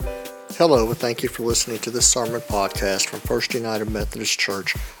Hello, and thank you for listening to this sermon podcast from First United Methodist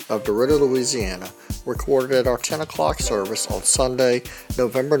Church of DeRidder, Louisiana, recorded at our 10 o'clock service on Sunday,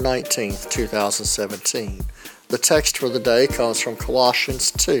 November 19th, 2017. The text for the day comes from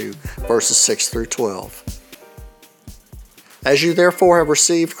Colossians 2, verses 6 through 12. As you therefore have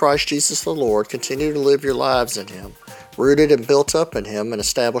received Christ Jesus the Lord, continue to live your lives in Him, rooted and built up in Him and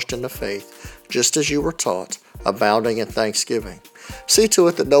established in the faith, just as you were taught, abounding in thanksgiving. See to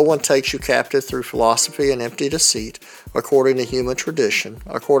it that no one takes you captive through philosophy and empty deceit, according to human tradition,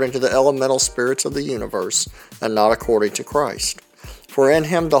 according to the elemental spirits of the universe, and not according to Christ. For in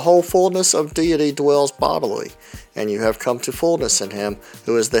Him the whole fullness of deity dwells bodily, and you have come to fullness in Him,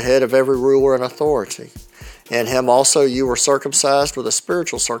 who is the head of every ruler and authority. In Him also you were circumcised with a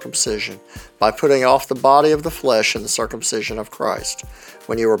spiritual circumcision, by putting off the body of the flesh in the circumcision of Christ.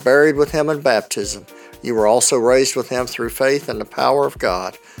 When you were buried with Him in baptism, you were also raised with Him through faith in the power of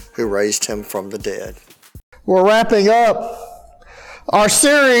God, who raised Him from the dead. We're wrapping up our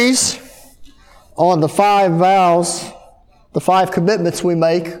series on the 5 vows, the 5 commitments we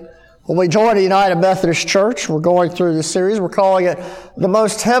make when we join a United Methodist Church. We're going through this series. We're calling it The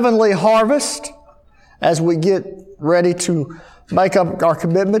Most Heavenly Harvest, as we get ready to make up our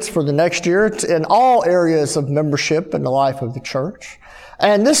commitments for the next year in all areas of membership in the life of the church.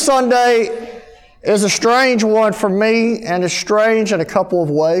 And this Sunday is a strange one for me, and it's strange in a couple of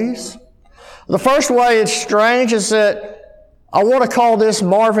ways. The first way it's strange is that I want to call this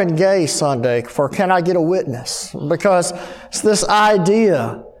Marvin Gaye Sunday for Can I Get a Witness? Because it's this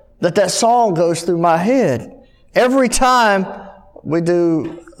idea that song goes through my head. Every time we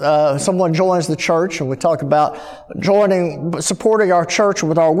do, someone joins the church and we talk about supporting our church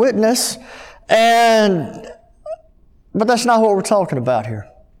with our witness, but that's not what we're talking about here.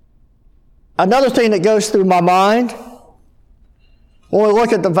 Another thing that goes through my mind when we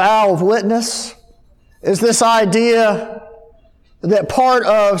look at the vow of witness is this idea that part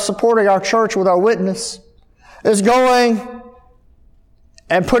of supporting our church with our witness is going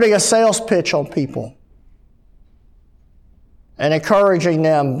and putting a sales pitch on people and encouraging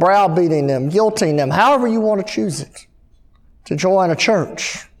them, browbeating them, guilting them, however you want to choose it, to join a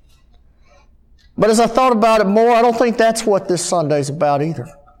church. But as I thought about it more, I don't think that's what this Sunday's about either.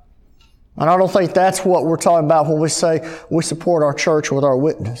 And I don't think that's what we're talking about when we say we support our church with our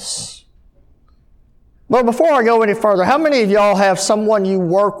witness. But before I go any further, how many of y'all have someone you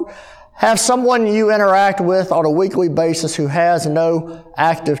interact with on a weekly basis who has no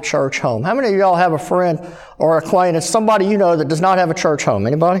active church home? How many of y'all have a friend or acquaintance, somebody you know that does not have a church home?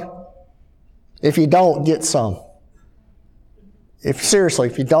 Anybody? If you don't, get some. If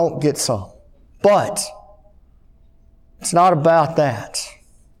you don't, get some. But it's not about that.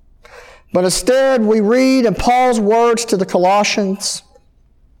 But instead, we read in Paul's words to the Colossians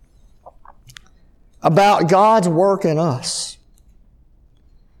about God's work in us.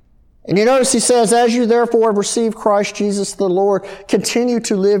 And you notice he says, as you therefore have received Christ Jesus the Lord, continue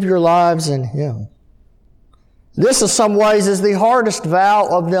to live your lives in Him. This in some ways is the hardest vow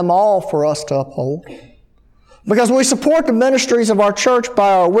of them all for us to uphold. Because we support the ministries of our church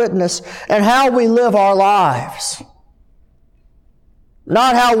by our witness and how we live our lives.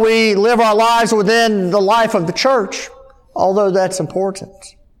 Not how we live our lives within the life of the church, although that's important.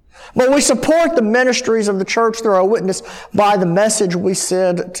 But we support the ministries of the church through our witness by the message we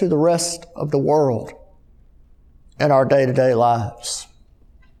send to the rest of the world in our day-to-day lives.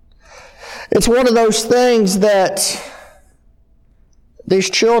 It's one of those things that these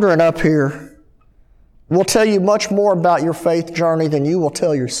children up here will tell you much more about your faith journey than you will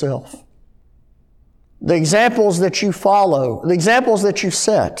tell yourself. The examples that you follow, the examples that you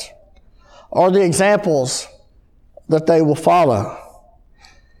set, are the examples that they will follow.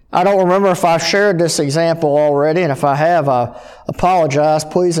 I don't remember if I've shared this example already, and if I have, I apologize.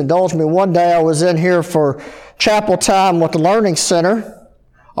 Please indulge me. One day I was in here for chapel time with the Learning Center.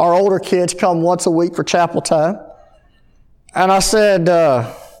 Our older kids come once a week for chapel time. And I said,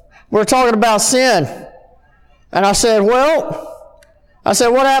 we were talking about sin. And I said,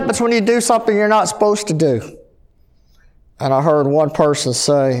 what happens when you do something you're not supposed to do? And I heard one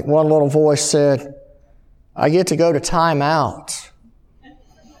little voice said, I get to go to time out.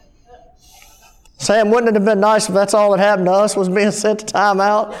 Sam, wouldn't it have been nice if that's all that happened to us was being sent to time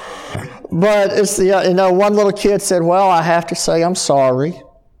out? But it's one little kid said, well, I have to say I'm sorry.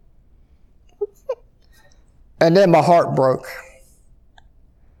 And then my heart broke.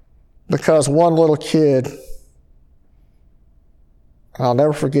 Because one little kid, I'll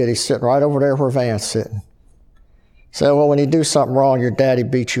never forget, he's sitting right over there where Van's sitting. Said, well, when you do something wrong, your daddy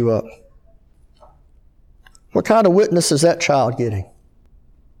beat you up. What kind of witness is that child getting?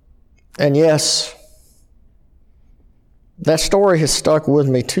 And yes, that story has stuck with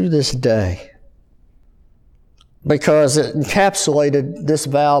me to this day because it encapsulated this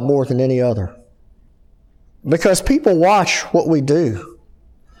vow more than any other. Because people watch what we do.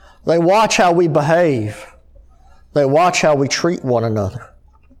 They watch how we behave. They watch how we treat one another.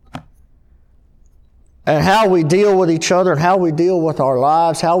 And how we deal with each other and how we deal with our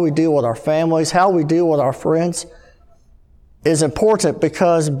lives, how we deal with our families, how we deal with our friends is important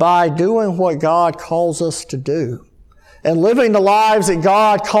because by doing what God calls us to do and living the lives that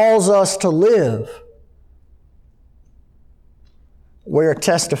God calls us to live, we are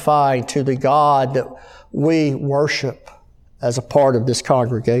testifying to the God that we worship as a part of this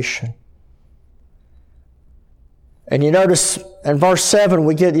congregation. And you notice in verse 7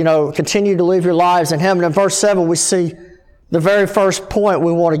 we get, continue to live your lives in Him. And in verse 7 we see the very first point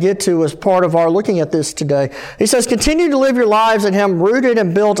we want to get to as part of our looking at this today. He says, continue to live your lives in Him, rooted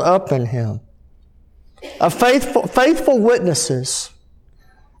and built up in Him. Faithful witnesses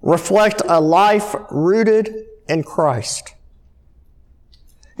reflect a life rooted in Christ.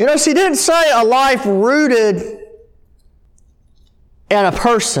 He didn't say a life rooted in a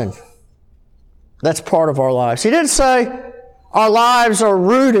person. That's part of our lives. He didn't say our lives are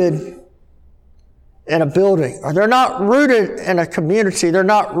rooted in a building, or they're not rooted in a community. They're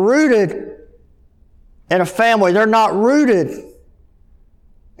not rooted in a family. They're not rooted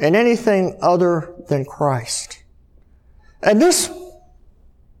in anything other than Christ. And this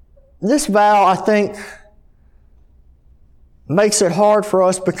vow, I think, makes it hard for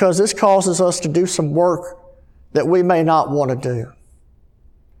us because this causes us to do some work that we may not want to do.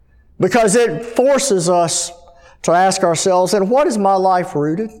 Because it forces us to ask ourselves, and what is my life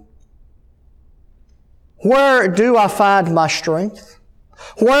rooted? Where do I find my strength?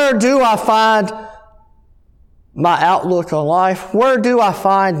 Where do I find my outlook on life? Where do I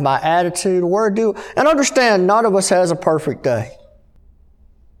find my attitude? And understand, none of us has a perfect day.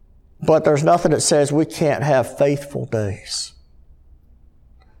 But there's nothing that says we can't have faithful days.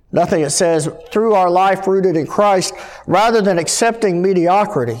 Nothing that says through our life rooted in Christ, rather than accepting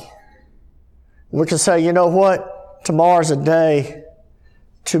mediocrity, we can say, you know what? Tomorrow's a day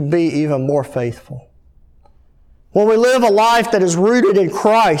to be even more faithful. When we live a life that is rooted in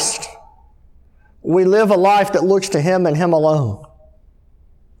Christ, we live a life that looks to Him and Him alone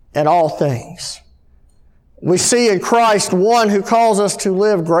in all things. We see in Christ one who calls us to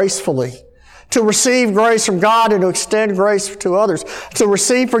live gracefully, to receive grace from God and to extend grace to others, to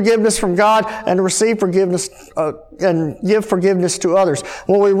receive forgiveness from God and to receive forgiveness and give forgiveness to others.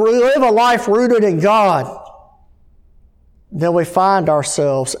 When we live a life rooted in God, then we find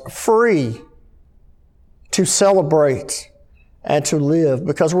ourselves free to celebrate and to live,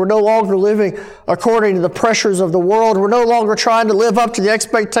 because we're no longer living according to the pressures of the world. We're no longer trying to live up to the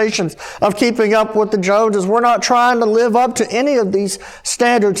expectations of keeping up with the Joneses. We're not trying to live up to any of these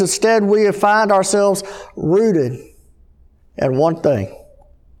standards. Instead, we find ourselves rooted in one thing: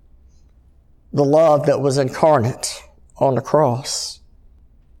 the love that was incarnate on the cross.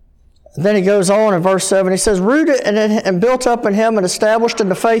 Then he goes on in verse 7, he says, rooted and built up in Him and established in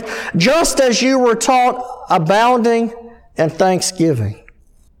the faith, just as you were taught, abounding in thanksgiving.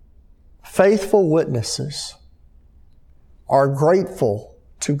 Faithful witnesses are grateful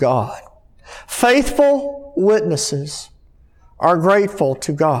to God. Faithful witnesses are grateful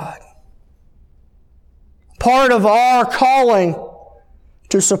to God. Part of our calling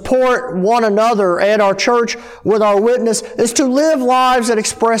to support one another at our church with our witness is to live lives that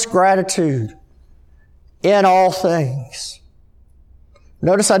express gratitude in all things.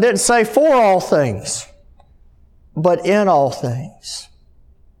 Notice I didn't say for all things, but in all things.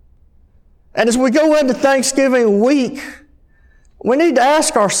 And as we go into Thanksgiving week, we need to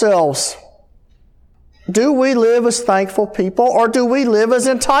ask ourselves, do we live as thankful people, or do we live as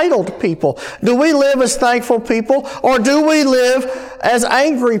entitled people? Do we live as thankful people, or do we live as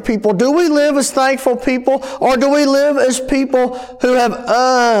angry people? Do we live as thankful people, or do we live as people who have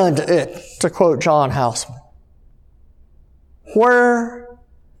earned it, to quote John Houseman? Where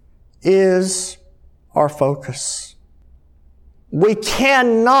is our focus? We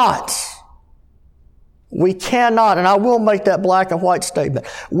cannot, and I will make that black and white statement,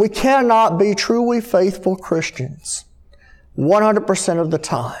 we cannot be truly faithful Christians 100% of the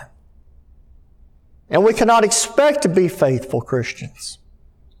time. And we cannot expect to be faithful Christians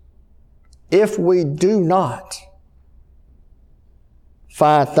if we do not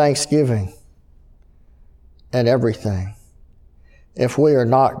find thanksgiving in everything, if we are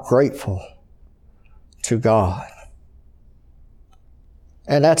not grateful to God.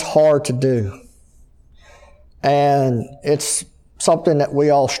 And that's hard to do. And it's something that we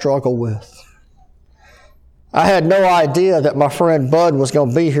all struggle with. I had no idea that my friend Bud was going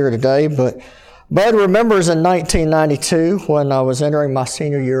to be here today, but Bud remembers in 1992 when I was entering my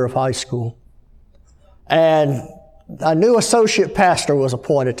senior year of high school. And a new associate pastor was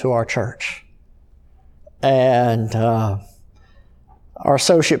appointed to our church. And our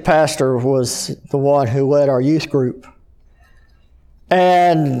associate pastor was the one who led our youth group.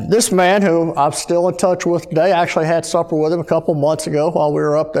 And this man, who I'm still in touch with today, I actually had supper with him a couple months ago while we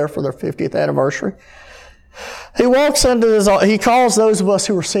were up there for their 50th anniversary. He walks into he calls those of us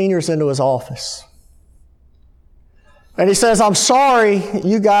who were seniors into his office. And he says, "I'm sorry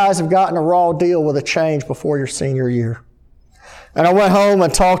you guys have gotten a raw deal with a change before your senior year." And I went home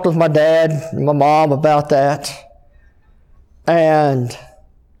and talked with my dad and my mom about that. And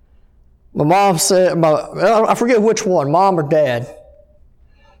my mom said, I forget which one, mom or dad,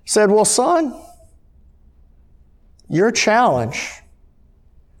 said, "Well, son, your challenge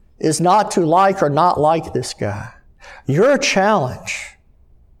is not to like or not like this guy. Your challenge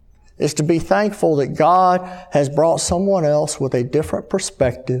is to be thankful that God has brought someone else with a different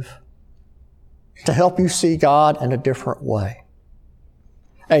perspective to help you see God in a different way.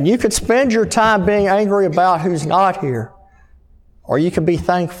 And you could spend your time being angry about who's not here, or you can be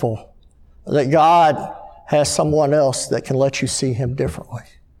thankful that God has someone else that can let you see Him differently."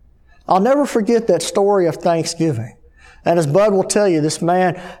 I'll never forget that story of Thanksgiving. And as Bud will tell you, this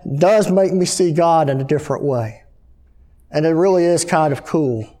man does make me see God in a different way. And it really is kind of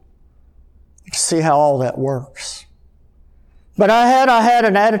cool to see how all that works. But I had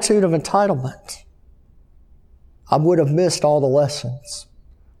an attitude of entitlement. I would have missed all the lessons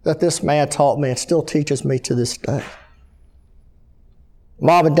that this man taught me and still teaches me to this day.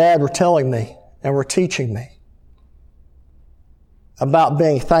 Mom and Dad were telling me and were teaching me about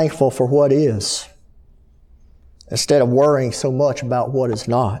being thankful for what is, instead of worrying so much about what is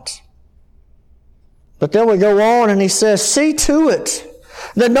not. But then we go on and he says, "See to it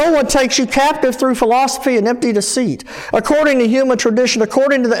that no one takes you captive through philosophy and empty deceit, according to human tradition,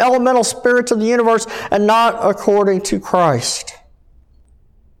 according to the elemental spirits of the universe, and not according to Christ.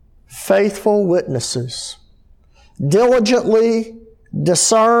 Faithful witnesses diligently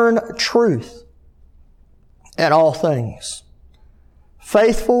discern truth in all things."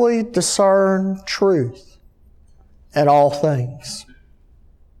 Faithfully discern truth in all things.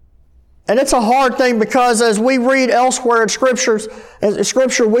 And it's a hard thing because as we read elsewhere in Scripture,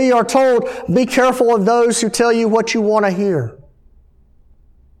 we are told, be careful of those who tell you what you want to hear.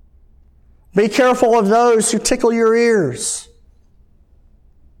 Be careful of those who tickle your ears.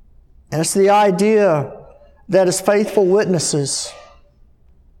 And it's the idea that as faithful witnesses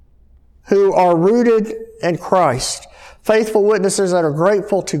who are rooted in Christ, faithful witnesses that are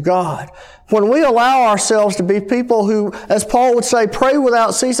grateful to God, when we allow ourselves to be people who, as Paul would say, pray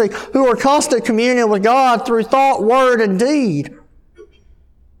without ceasing, who are in constant communion with God through thought, word, and deed,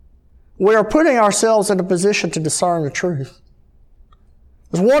 we are putting ourselves in a position to discern the truth.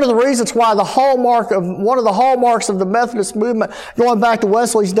 It's one of the reasons why one of the hallmarks of the Methodist movement going back to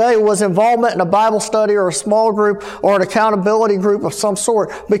Wesley's day was involvement in a Bible study or a small group or an accountability group of some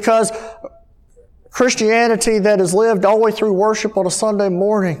sort, because Christianity that is lived all the way through worship on a Sunday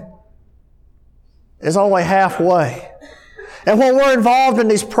morning is only halfway. And when we're involved in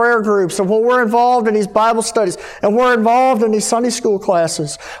these prayer groups, and when we're involved in these Bible studies, and we're involved in these Sunday school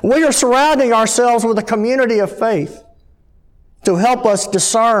classes, we are surrounding ourselves with a community of faith to help us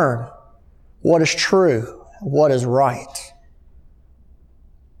discern what is true, what is right.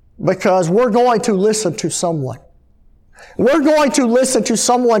 Because we're going to listen to someone. We're going to listen to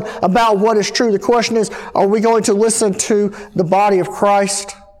someone about what is true. The question is, are we going to listen to the body of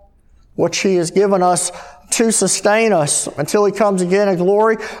Christ, which He has given us to sustain us until He comes again in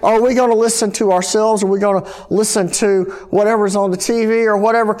glory? Or are we going to listen to ourselves? Are we going to listen to whatever's on the TV or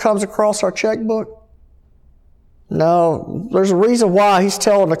whatever comes across our checkbook? No, there's a reason why He's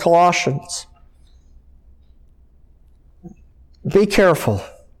telling the Colossians, be careful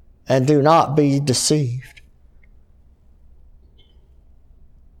and do not be deceived.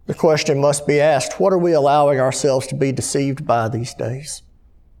 The question must be asked, what are we allowing ourselves to be deceived by these days?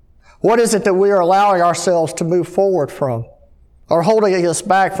 What is it that we are allowing ourselves to move forward from, or holding us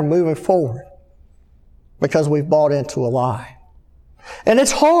back from moving forward because we've bought into a lie? And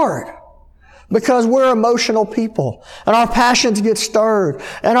it's hard because we're emotional people and our passions get stirred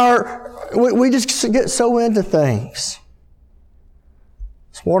and we just get so into things.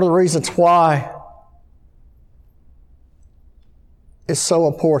 It's one of the reasons why it's so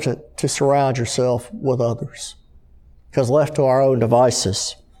important to surround yourself with others, because left to our own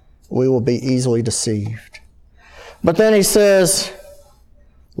devices, we will be easily deceived. But then he says,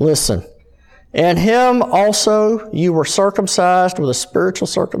 listen, in him also you were circumcised with a spiritual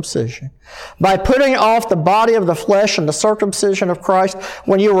circumcision, by putting off the body of the flesh and the circumcision of Christ.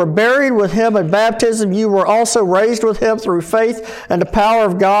 When you were buried with him in baptism, you were also raised with him through faith and the power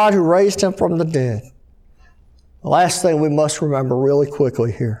of God who raised him from the dead. The last thing we must remember really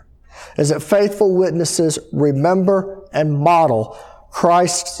quickly here is that faithful witnesses remember and model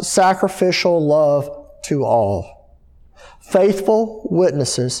Christ's sacrificial love to all. Faithful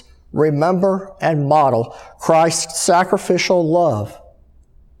witnesses remember and model Christ's sacrificial love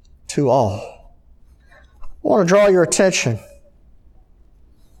to all. I want to draw your attention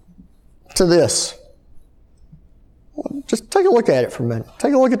to this. Just take a look at it for a minute.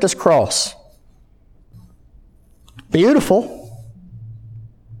 Take a look at this cross. Beautiful,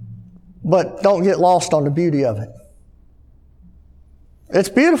 but don't get lost on the beauty of it. It's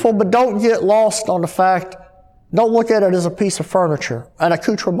beautiful, but don't get lost on the fact, don't look at it as a piece of furniture, an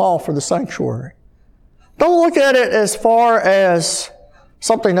accoutrement for the sanctuary. Don't look at it as far as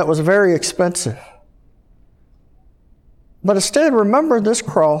something that was very expensive. But instead, remember this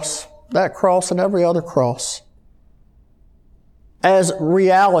cross, that cross, and every other cross as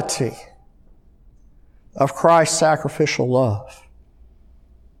reality of Christ's sacrificial love.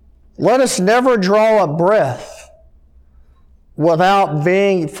 Let us never draw a breath without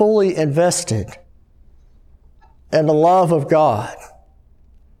being fully invested in the love of God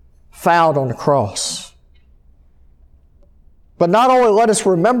found on the cross. But not only let us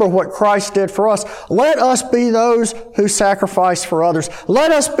remember what Christ did for us, let us be those who sacrifice for others.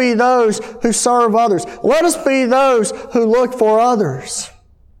 Let us be those who serve others. Let us be those who look for others.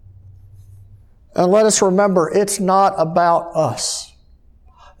 And let us remember, it's not about us.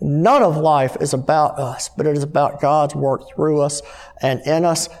 None of life is about us, but it is about God's work through us and in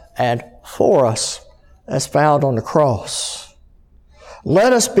us and for us as found on the cross.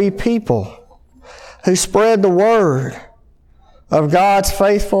 Let us be people who spread the word of God's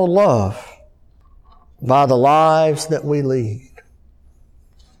faithful love by the lives that we lead.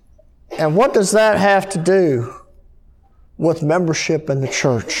 And what does that have to do with membership in the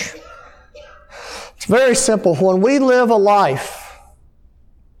church? It's very simple. When we live a life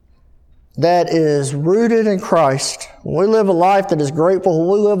that is rooted in Christ, when we live a life that is grateful,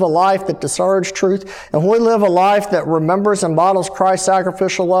 when we live a life that discerns truth, and when we live a life that remembers and models Christ's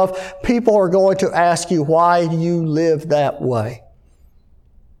sacrificial love, people are going to ask you, why do you live that way?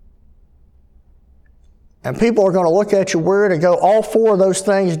 And people are going to look at you weird and go, all four of those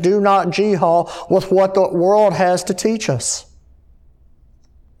things do not jihad with what the world has to teach us.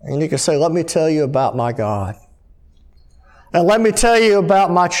 And you can say, let me tell you about my God. And let me tell you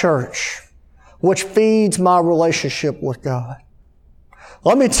about my church, which feeds my relationship with God.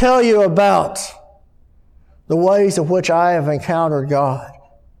 Let me tell you about the ways in which I have encountered God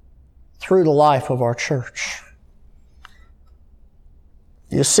through the life of our church.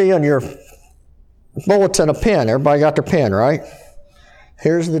 You see on your bulletin a pen. Everybody got their pen, right?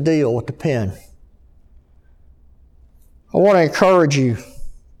 Here's the deal with the pen. I want to encourage you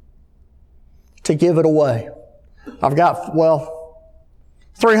to give it away. I've got,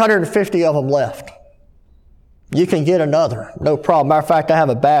 350 of them left. You can get another, no problem. Matter of fact, I have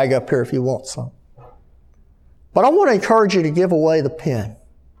a bag up here if you want some. But I want to encourage you to give away the pen.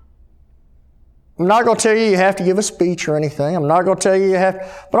 I'm not going to tell you have to give a speech or anything. I'm not going to tell you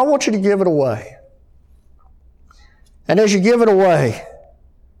but I want you to give it away. And as you give it away,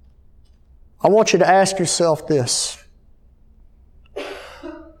 I want you to ask yourself this.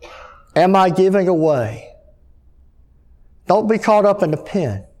 Am I giving away? Don't be caught up in the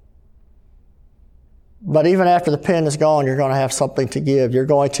pen. But even after the pen is gone, you're going to have something to give. You're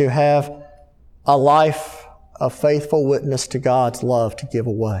going to have a life of faithful witness to God's love to give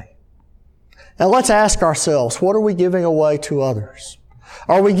away. Now let's ask ourselves, what are we giving away to others?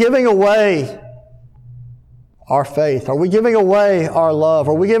 Are we giving away our faith? Are we giving away our love?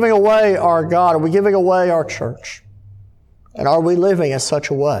 Are we giving away our God? Are we giving away our church? And are we living in such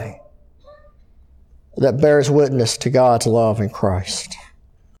a way that bears witness to God's love in Christ?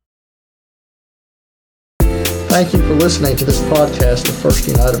 Thank you for listening to this podcast of First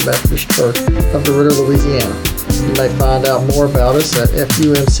United Methodist Church of DeRidder, Louisiana. You may find out more about us at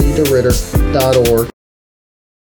fumcderitter.org.